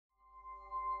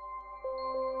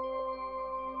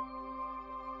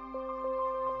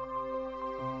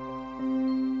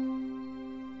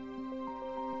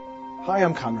Hi,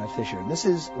 I'm Conrad Fischer, and this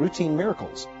is Routine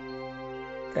Miracles.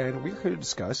 And we're here to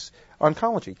discuss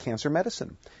oncology, cancer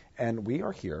medicine. And we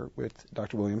are here with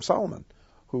Dr. William Solomon,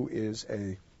 who is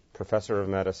a professor of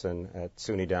medicine at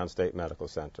SUNY Downstate Medical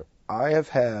Center. I have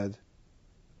had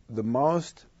the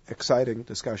most exciting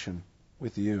discussion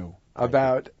with you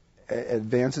about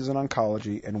advances in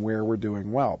oncology and where we're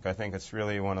doing well. I think it's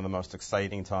really one of the most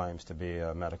exciting times to be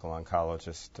a medical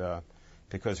oncologist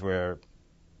because we're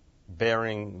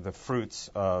bearing the fruits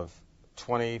of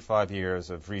 25 years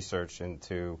of research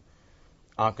into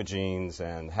oncogenes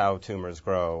and how tumors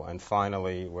grow, and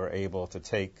finally we're able to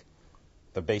take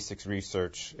the basics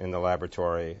research in the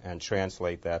laboratory and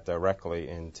translate that directly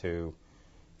into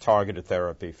targeted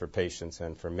therapy for patients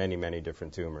and for many, many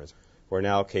different tumors. We're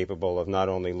now capable of not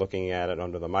only looking at it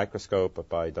under the microscope, but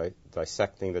by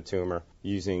dissecting the tumor,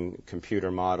 using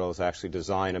computer models, actually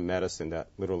design a medicine that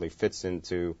literally fits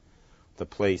into the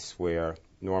place where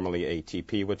normally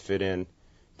ATP would fit in.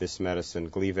 This medicine,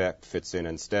 Gleevec, fits in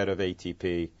instead of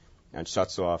ATP and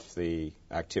shuts off the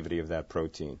activity of that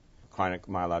protein. Chronic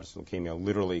myelogenous leukemia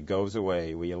literally goes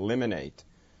away. We eliminate,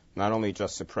 not only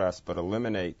just suppress, but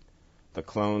eliminate the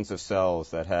clones of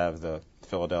cells that have the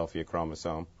Philadelphia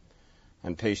chromosome.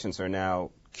 And patients are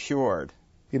now cured.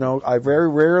 You know, I very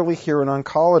rarely hear an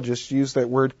oncologist use that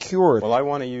word cured. Well, I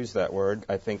want to use that word.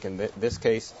 I think in this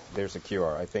case, there's a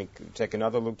cure. I think take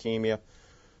another leukemia,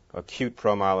 acute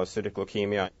promyelocytic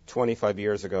leukemia. 25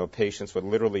 years ago, patients would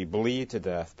literally bleed to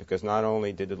death because not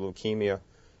only did the leukemia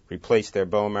replace their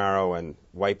bone marrow and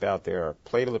wipe out their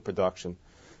platelet production,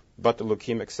 but the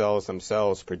leukemic cells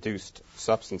themselves produced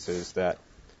substances that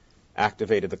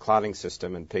activated the clotting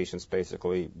system, and patients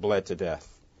basically bled to death.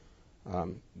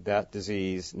 That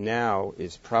disease now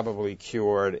is probably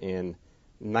cured in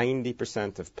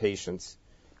 90% of patients.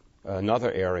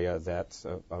 Another area that's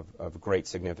of great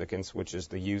significance, which is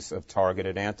the use of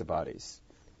targeted antibodies.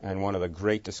 And one of the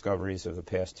great discoveries of the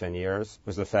past 10 years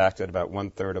was the fact that about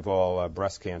 1/3 of all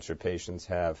breast cancer patients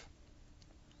have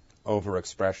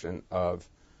overexpression of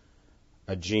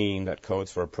a gene that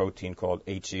codes for a protein called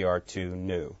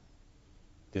HER2/neu.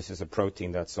 This is a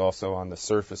protein that's also on the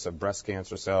surface of breast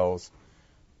cancer cells,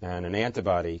 and an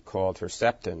antibody called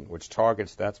Herceptin, which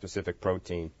targets that specific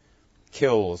protein,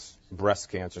 kills breast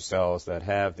cancer cells that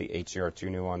have the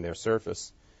HER2/neu on their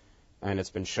surface. And it's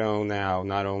been shown now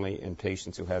not only in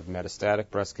patients who have metastatic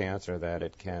breast cancer that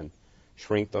it can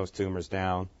shrink those tumors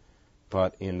down,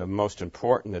 but in the most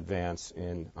important advance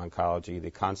in oncology,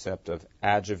 the concept of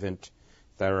adjuvant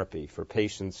therapy for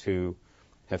patients who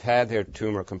have had their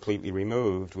tumor completely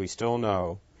removed. We still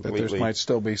know that there might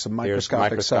still be some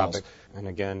microscopic cells. And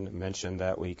again, mentioned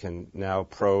that we can now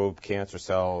probe cancer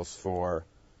cells for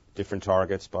different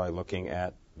targets by looking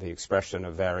at the expression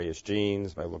of various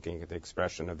genes, by looking at the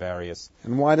expression of various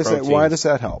And why does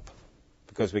that help?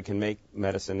 Because we can make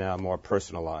medicine now more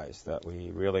personalized, that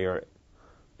we really are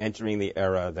entering the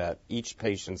era that each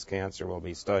patient's cancer will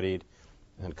be studied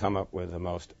and come up with the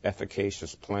most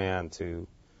efficacious plan to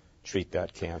treat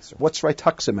that cancer. What's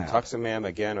rituximab? Rituximab,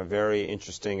 again, a very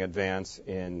interesting advance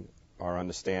in our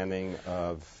understanding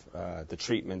of the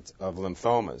treatment of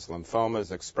lymphomas.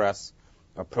 Lymphomas express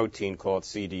a protein called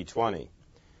CD20.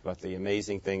 But the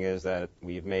amazing thing is that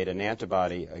we've made an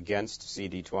antibody against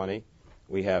CD20.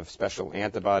 We have special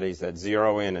antibodies that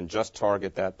zero in and just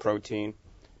target that protein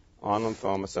on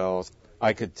lymphoma cells.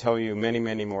 I could tell you many,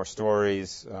 many more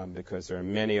stories because there are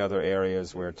many other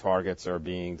areas where targets are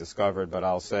being discovered, but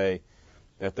I'll say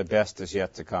that the best is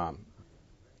yet to come.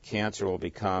 Cancer will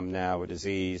become now a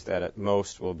disease that at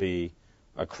most will be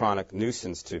a chronic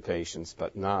nuisance to patients,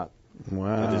 but not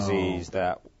a disease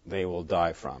that they will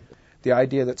die from. The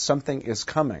idea that something is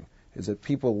coming is that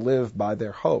people live by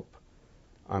their hope.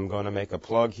 I'm going to make a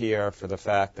plug here for the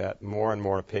fact that more and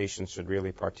more patients should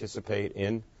really participate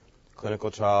in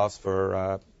clinical trials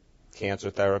for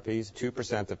cancer therapies.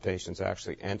 2% of patients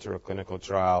actually enter a clinical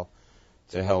trial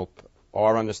to help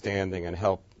our understanding and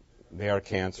help their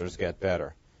cancers get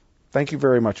better. Thank you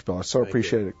very much, Bill. I so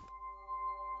appreciate it.